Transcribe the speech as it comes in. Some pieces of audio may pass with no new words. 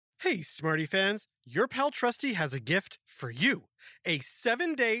Hey, Smarty fans, your pal Trusty has a gift for you. A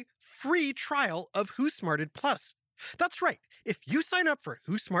 7-day free trial of Who Smarted Plus. That's right. If you sign up for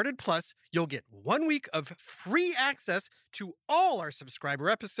Who Smarted Plus, you'll get 1 week of free access to all our subscriber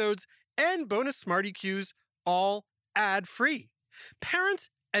episodes and bonus Smarty Cues, all ad-free. Parents,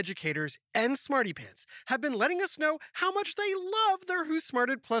 educators, and Smarty Pants have been letting us know how much they love their Who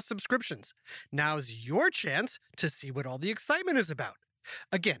Smarted Plus subscriptions. Now's your chance to see what all the excitement is about.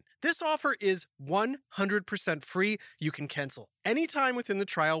 Again, this offer is 100% free. You can cancel anytime within the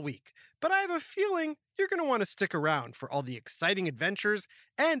trial week. But I have a feeling you're going to want to stick around for all the exciting adventures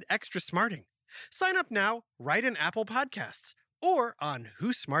and extra smarting. Sign up now right in Apple Podcasts or on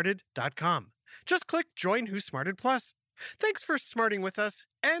whosmarted.com. Just click Join Who Smarted Plus. Thanks for smarting with us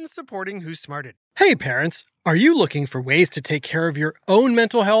and supporting Who Smarted. Hey parents, are you looking for ways to take care of your own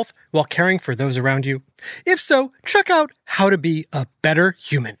mental health while caring for those around you? If so, check out How to Be a Better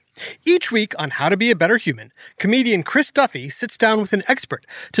Human. Each week on How to Be a Better Human, comedian Chris Duffy sits down with an expert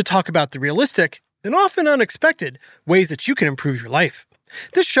to talk about the realistic and often unexpected ways that you can improve your life.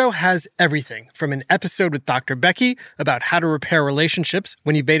 This show has everything from an episode with Dr. Becky about how to repair relationships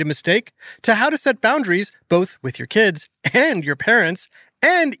when you've made a mistake, to how to set boundaries both with your kids and your parents,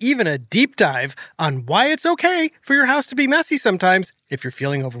 and even a deep dive on why it's okay for your house to be messy sometimes if you're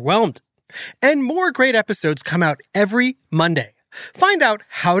feeling overwhelmed. And more great episodes come out every Monday. Find out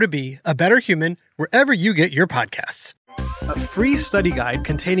How to Be a Better Human wherever you get your podcasts. A free study guide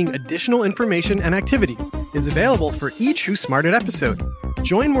containing additional information and activities is available for each Who Smarted episode.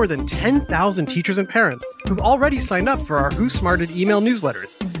 Join more than 10,000 teachers and parents who've already signed up for our Who Smarted email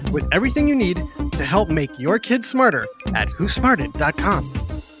newsletters with everything you need to help make your kids smarter at whosmarted.com.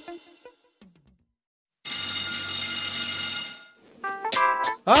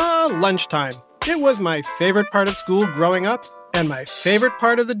 Lunchtime. It was my favorite part of school growing up and my favorite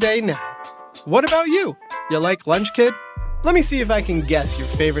part of the day now. What about you? You like lunch, kid? Let me see if I can guess your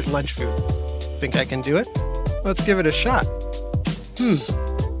favorite lunch food. Think I can do it? Let's give it a shot.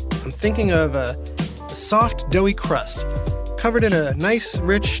 I'm thinking of a soft, doughy crust, covered in a nice,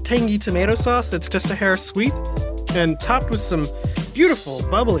 rich, tangy tomato sauce that's just a hair sweet, and topped with some beautiful,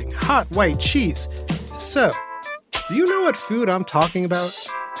 bubbling, hot white cheese. So, do you know what food I'm talking about?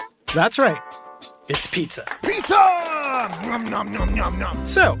 That's right. It's pizza. Pizza! Nom, nom, nom, nom, nom.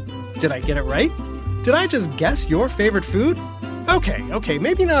 So, did I get it right? Did I just guess your favorite food? Okay,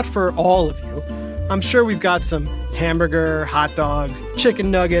 maybe not for all of you. I'm sure we've got some hamburger, hot dogs,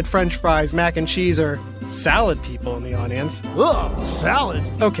 chicken nugget, french fries, mac and cheese, or salad people in the audience. Ugh, salad.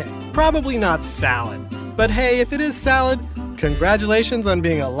 Okay, probably not salad. But hey, if it is salad, congratulations on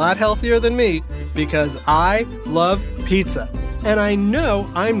being a lot healthier than me, because I love pizza. And I know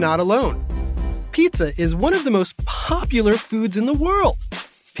I'm not alone. Pizza is one of the most popular foods in the world.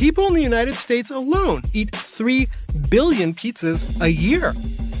 People in the United States alone eat 3 billion pizzas a year.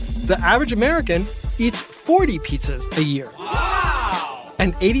 The average American eats 40 pizzas a year. Wow!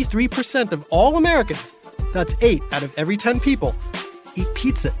 And 83% of all Americans, that's 8 out of every 10 people, eat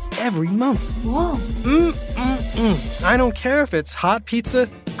pizza every month. Whoa. I don't care if it's hot pizza,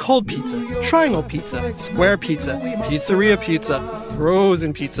 cold pizza, triangle pizza, square pizza, pizzeria pizza,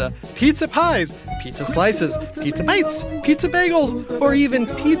 frozen pizza, pizza pies, pizza slices, pizza bites, pizza bagels, or even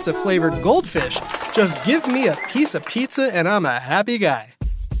pizza-flavored goldfish. Just give me a piece of pizza and I'm a happy guy.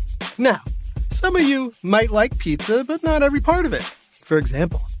 Now, some of you might like pizza, but not every part of it. For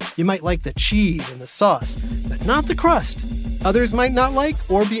example, you might like the cheese and the sauce, but not the crust. Others might not like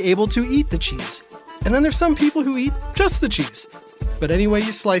or be able to eat the cheese. And then there's some people who eat just the cheese. But any way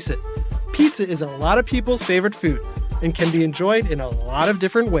you slice it, pizza is a lot of people's favorite food and can be enjoyed in a lot of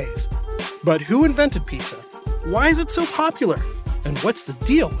different ways. But who invented pizza? Why is it so popular? And what's the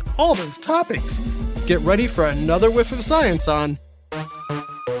deal with all those toppings? Get ready for another whiff of science on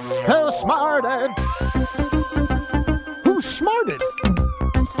Who smarted? Who smarted?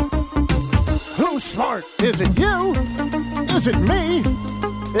 Who's smart? Is it you? Is it me?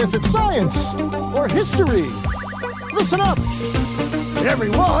 Is it science or history? Listen up,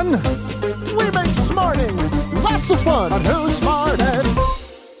 everyone. We make smarting lots of fun on Who Smarted.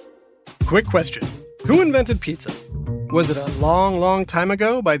 Quick question. Who invented pizza? Was it a long, long time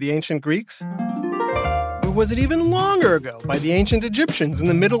ago by the ancient Greeks? Or was it even longer ago by the ancient Egyptians in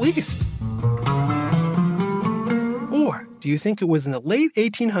the Middle East? Or do you think it was in the late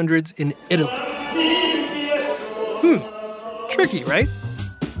 1800s in Italy? Tricky, right?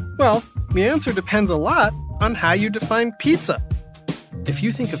 Well, the answer depends a lot on how you define pizza. If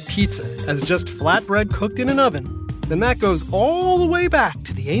you think of pizza as just flatbread cooked in an oven, then that goes all the way back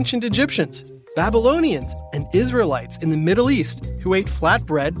to the ancient Egyptians. Babylonians, and Israelites in the Middle East who ate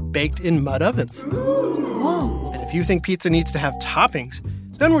flatbread baked in mud ovens. Whoa. And if you think pizza needs to have toppings,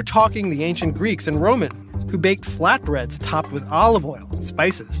 then we're talking the ancient Greeks and Romans who baked flatbreads topped with olive oil and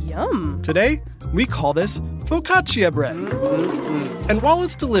spices. Yum. Today, we call this focaccia bread. And while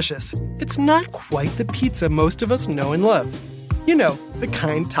it's delicious, it's not quite the pizza most of us know and love. You know, the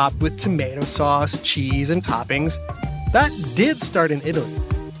kind topped with tomato sauce, cheese, and toppings. That did start in Italy.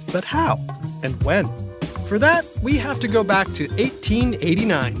 But how and when? For that, we have to go back to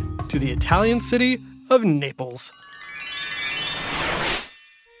 1889 to the Italian city of Naples.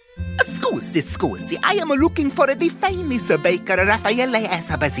 Scusi, I am looking for the famous baker Raffaele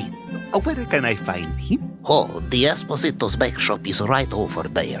Esposito. Where can I find him? Oh, the Esposito's bake shop is right over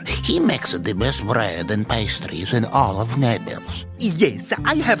there. He makes the best bread and pastries in all of Naples. Yes,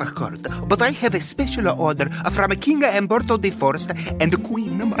 I have heard, but I have a special order from King Umberto I and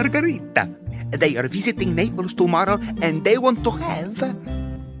Queen Margherita. They are visiting Naples tomorrow and they want to have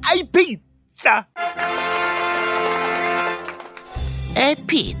a pizza. A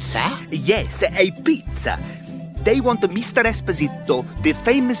pizza? Yes, a pizza. They want Mr. Esposito, the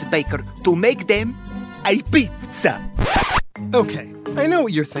famous baker, to make them a pizza. Okay, I know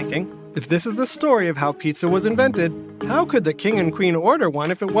what you're thinking. If this is the story of how pizza was invented, how could the king and queen order one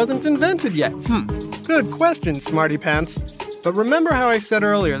if it wasn't invented yet? Good question, smarty pants. But remember how I said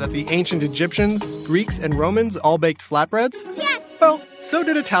earlier that the ancient Egyptians, Greeks, and Romans all baked flatbreads? Yes. Well, so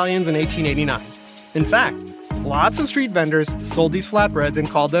did Italians in 1889. In fact, lots of street vendors sold these flatbreads and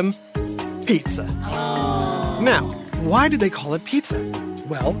called them pizza. Now, why did they call it pizza?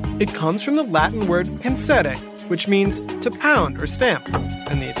 Well, it comes from the Latin word pancere, which means to pound or stamp,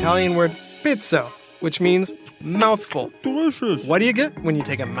 and the Italian word pizzo, which means mouthful. Delicious. What do you get when you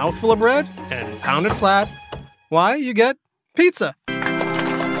take a mouthful of bread and pound it flat? Why, you get pizza.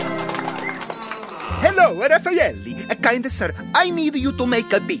 Hello, Raffaelli. Kind sir, I need you to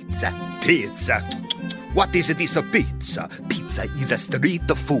make a pizza. Pizza? What is this pizza? Pizza is a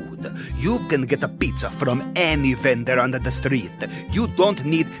street food. You can get a pizza from any vendor on the street. You don't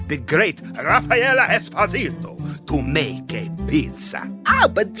need the great Raffaele Esposito to make a pizza.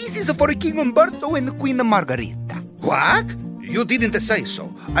 But this is for King Umberto and Queen Margherita. What? You didn't say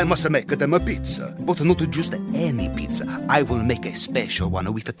so. I must make them a pizza, but not just any pizza. I will make a special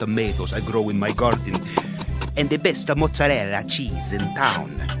one with tomatoes I grow in my garden, and the best mozzarella cheese in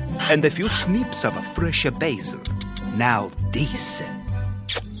town, and a few snips of fresh basil. Now this.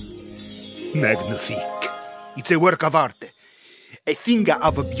 Magnifique. It's a work of art. A thing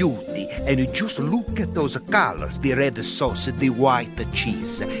of beauty. And just look at those colors. The red sauce, the white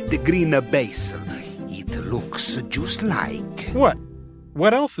cheese, the green basil. It looks just like... What?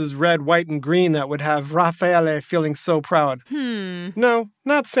 What else is red, white, and green that would have Raffaele feeling so proud? No,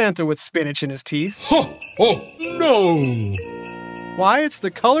 not Santa with spinach in his teeth. No! Why, it's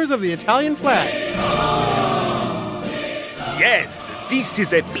the colors of the Italian flag. Yes, this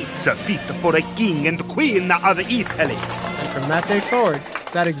is a pizza fit for a king and queen of Italy. And from that day forward,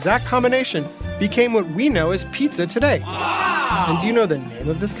 that exact combination became what we know as pizza today. Wow! And do you know the name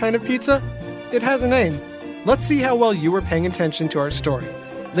of this kind of pizza? It has a name. Let's see how well you were paying attention to our story.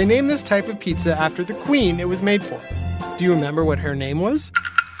 They named this type of pizza after the queen it was made for. Do you remember what her name was?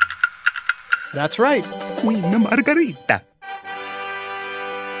 That's right. Queen Margherita.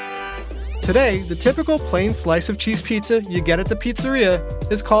 Today, the typical plain slice of cheese pizza you get at the pizzeria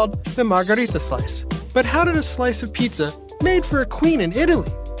is called the Margherita slice. But how did a slice of pizza made for a queen in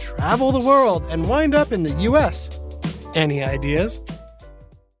Italy travel the world and wind up in the U.S.? Any ideas?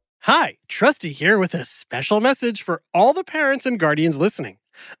 Hi, Trusty here with a special message for all the parents and guardians listening.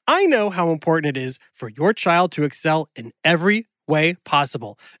 I know how important it is for your child to excel in every way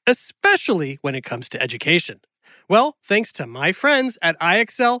possible, especially when it comes to education. Well, thanks to my friends at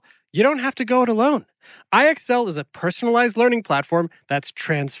IXL, you don't have to go it alone. IXL is a personalized learning platform that's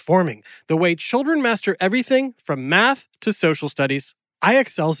transforming the way children master everything from math to social studies.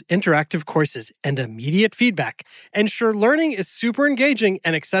 IXL's interactive courses and immediate feedback ensure learning is super engaging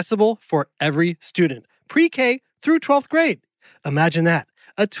and accessible for every student, pre-K through 12th grade. Imagine that,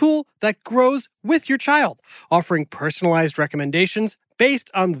 a tool that grows with your child, offering personalized recommendations based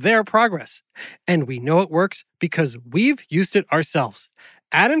on their progress. And we know it works because we've used it ourselves.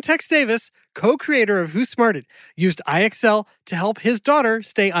 Adam Tex Davis, co-creator of Who Smarted, used IXL to help his daughter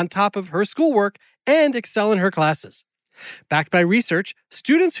stay on top of her schoolwork and excel in her classes. Backed by research,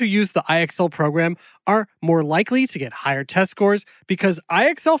 students who use the IXL program are more likely to get higher test scores because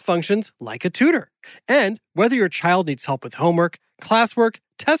IXL functions like a tutor. And whether your child needs help with homework, classwork,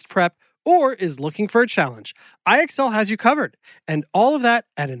 test prep, or is looking for a challenge, IXL has you covered, and all of that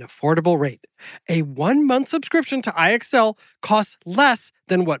at an affordable rate. A 1-month subscription to IXL costs less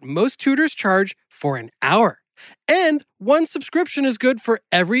than what most tutors charge for an hour. And one subscription is good for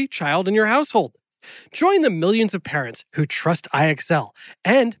every child in your household. Join the millions of parents who trust IXL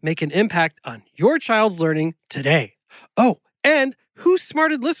and make an impact on your child's learning today. Oh, and Who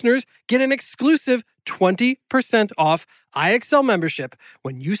Smarted listeners get an exclusive 20% off IXL membership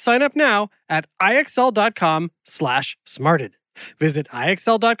when you sign up now at IXL.com/smarted. Visit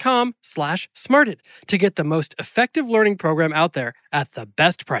IXL.com/smarted to get the most effective learning program out there at the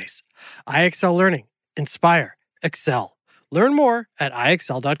best price. IXL Learning. Inspire. Excel. Learn more at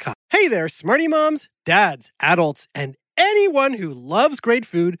IXL.com. Hey there, Smarty moms, dads, adults, and anyone who loves great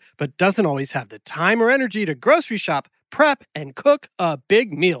food but doesn't always have the time or energy to grocery shop, prep, and cook a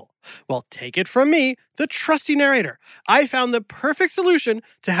big meal. Well, take it from me, the trusty narrator. I found the perfect solution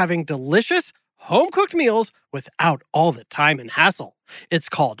to having delicious, home-cooked meals without all the time and hassle. It's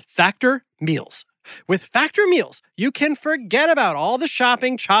called Factor Meals. With Factor Meals, you can forget about all the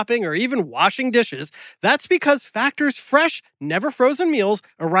shopping, chopping, or even washing dishes. That's because Factor's fresh, never frozen meals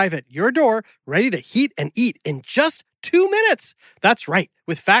arrive at your door, ready to heat and eat in just 2 minutes. That's right.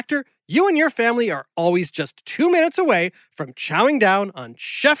 With Factor, you and your family are always just 2 minutes away from chowing down on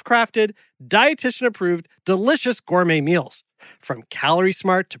chef-crafted, dietitian-approved, delicious gourmet meals. From Calorie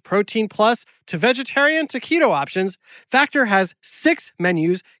Smart to Protein Plus to vegetarian to keto options, Factor has 6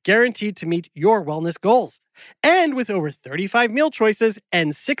 menus guaranteed to meet your wellness goals. And with over 35 meal choices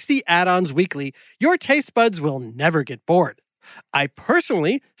and 60 add-ons weekly, your taste buds will never get bored. I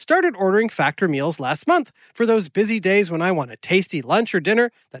personally started ordering Factor meals last month for those busy days when I want a tasty lunch or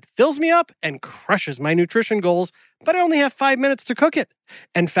dinner that fills me up and crushes my nutrition goals, but I only have 5 minutes to cook it.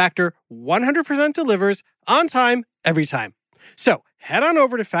 And Factor 100% delivers on time, every time. So head on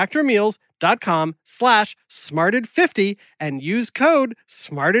over to factormeals.com/smarted50 and use code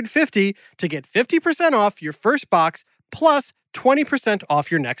SMARTED50 to get 50% off your first box plus 20%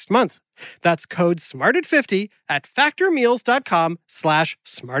 off your next month. That's code SMARTED50 at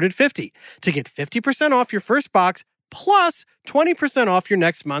factormeals.com/smarted50 to get 50% off your first box plus 20% off your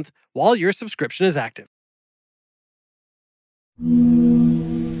next month while your subscription is active.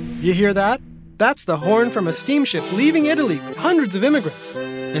 You hear that? That's the horn from a steamship leaving Italy with hundreds of immigrants.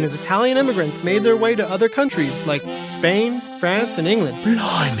 And as Italian immigrants made their way to other countries like Spain, France, and England,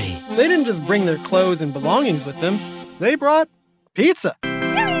 Blimey. they didn't just bring their clothes and belongings with them. They brought pizza.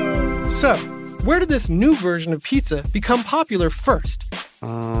 So, where did this new version of pizza become popular first?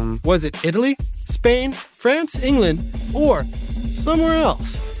 Was it Italy, Spain, France, England, or somewhere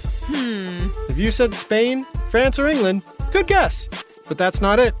else? If you said Spain, France, or England, good guess. But that's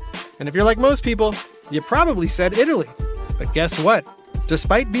not it. And if you're like most people, you probably said Italy. But guess what?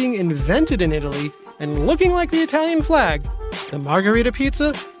 Despite being invented in Italy and looking like the Italian flag, the margherita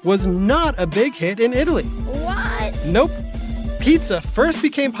pizza was not a big hit in Italy. What? Nope. Pizza first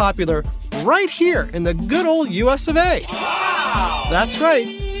became popular right here in the good old US of A. Wow! That's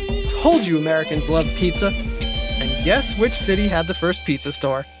right. Told you Americans love pizza. And guess which city had the first pizza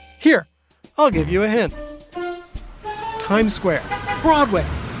store? Here, I'll give you a hint. Times Square, Broadway,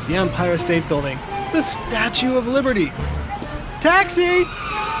 the Empire State Building, the Statue of Liberty. Taxi!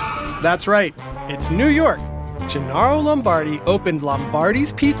 That's right, it's New York. Gennaro Lombardi opened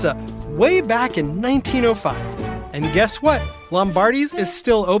Lombardi's Pizza way back in 1905. And guess what? Lombardi's is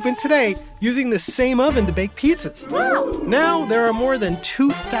still open today using the same oven to bake pizzas. Wow! Now there are more than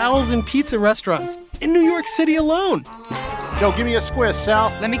 2,000 pizza restaurants in New York City alone. Yo, give me a square,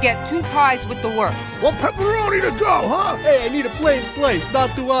 Sal. Let me get 2 pies with the works. One pepperoni to go, huh? Hey, I need a plain slice,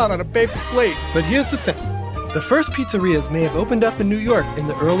 not too hot on a paper plate. But here's the thing. The first pizzerias may have opened up in New York in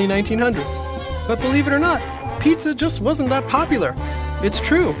the early 1900s. But believe it or not, pizza just wasn't that popular. It's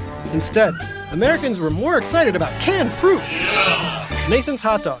true. Instead, Americans were more excited about canned fruit. Yeah. Nathan's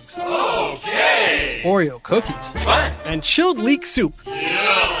hot dogs. Okay. Oreo cookies. Fun. And chilled leek soup.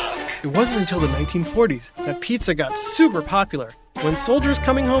 Yeah. It wasn't until the 1940s that pizza got super popular, when soldiers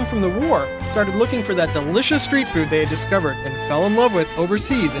coming home from the war started looking for that delicious street food they had discovered and fell in love with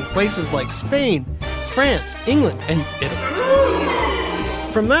overseas in places like Spain, France, England, and Italy.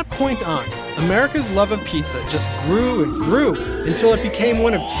 From that point on, America's love of pizza just grew and grew until it became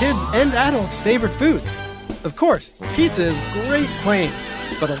one of kids' and adults' favorite foods. Of course, pizza is great plain,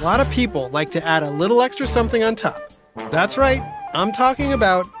 but a lot of people like to add a little extra something on top. That's right, I'm talking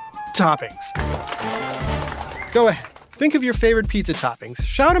about toppings. Go ahead. Think of your favorite pizza toppings.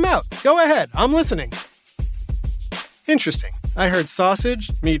 Shout them out. Go ahead. I'm listening. Interesting. I heard sausage,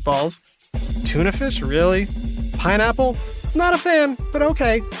 meatballs, tuna fish, really? Pineapple? Not a fan, but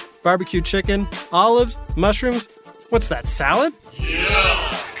okay. barbecue chicken, olives, mushrooms. What's that, salad?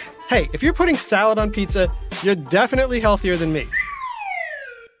 Yeah! Hey, if you're putting salad on pizza, you're definitely healthier than me.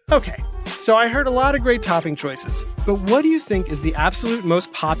 Okay, so I heard a lot of great topping choices, but what do you think is the absolute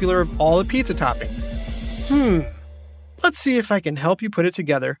most popular of all the pizza toppings? Let's see if I can help you put it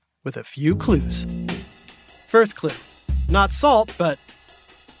together with a few clues. First clue, not salt, but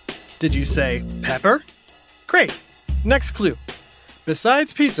did you say pepper? Great. Next clue,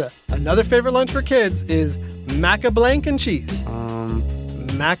 besides pizza, another favorite lunch for kids is maca-blanc and cheese.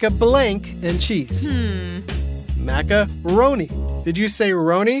 Maca-blanc and cheese. Macaroni. Did you say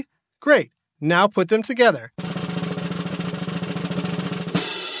roni? Great. Now put them together.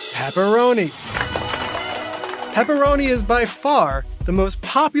 Pepperoni. Pepperoni is by far the most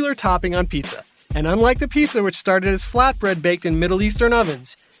popular topping on pizza. And unlike the pizza, which started as flatbread baked in Middle Eastern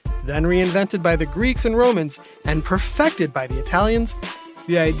ovens, then reinvented by the Greeks and Romans, and perfected by the Italians,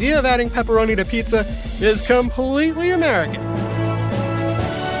 the idea of adding pepperoni to pizza is completely American.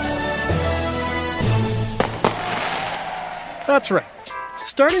 That's right.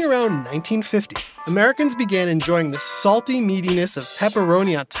 Starting around 1950, Americans began enjoying the salty meatiness of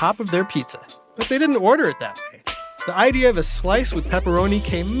pepperoni on top of their pizza. But they didn't order it that way. The idea of a slice with pepperoni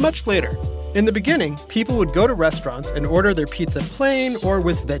came much later. In the beginning, people would go to restaurants and order their pizza plain or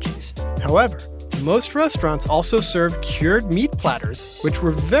with veggies. However, most restaurants also served cured meat platters, which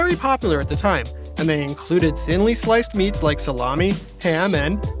were very popular at the time, and they included thinly sliced meats like salami, ham,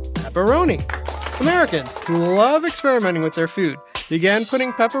 and pepperoni. Americans, who love experimenting with their food, began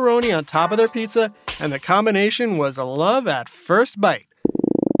putting pepperoni on top of their pizza, and the combination was a love at first bite.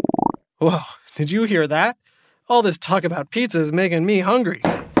 Whoa, did you hear that? All this talk about pizza is making me hungry.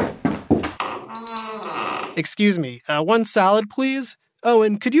 Excuse me, one salad, please? Oh,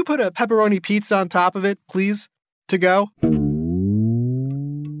 and could you put a pepperoni pizza on top of it, please? To go?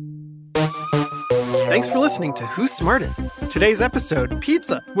 Thanks for listening to Who Smarted? Today's episode,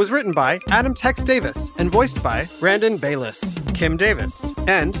 Pizza, was written by Adam Tex Davis and voiced by Brandon Bayless, Kim Davis,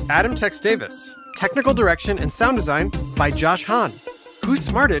 and Adam Tex Davis. Technical direction and sound design by Josh Hahn. Who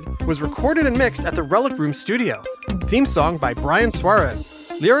Smarted was recorded and mixed at the Relic Room studio. Theme song by Brian Suarez.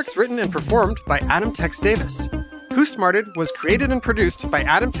 Lyrics written and performed by Adam Tex Davis. Who Smarted was created and produced by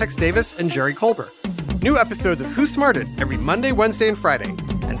Adam Tex Davis and Jerry Colbert. New episodes of Who Smarted every Monday, Wednesday, and Friday.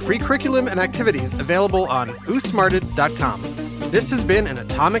 And free curriculum and activities available on whosmarted.com. This has been an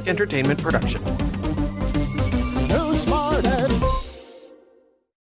Atomic Entertainment production.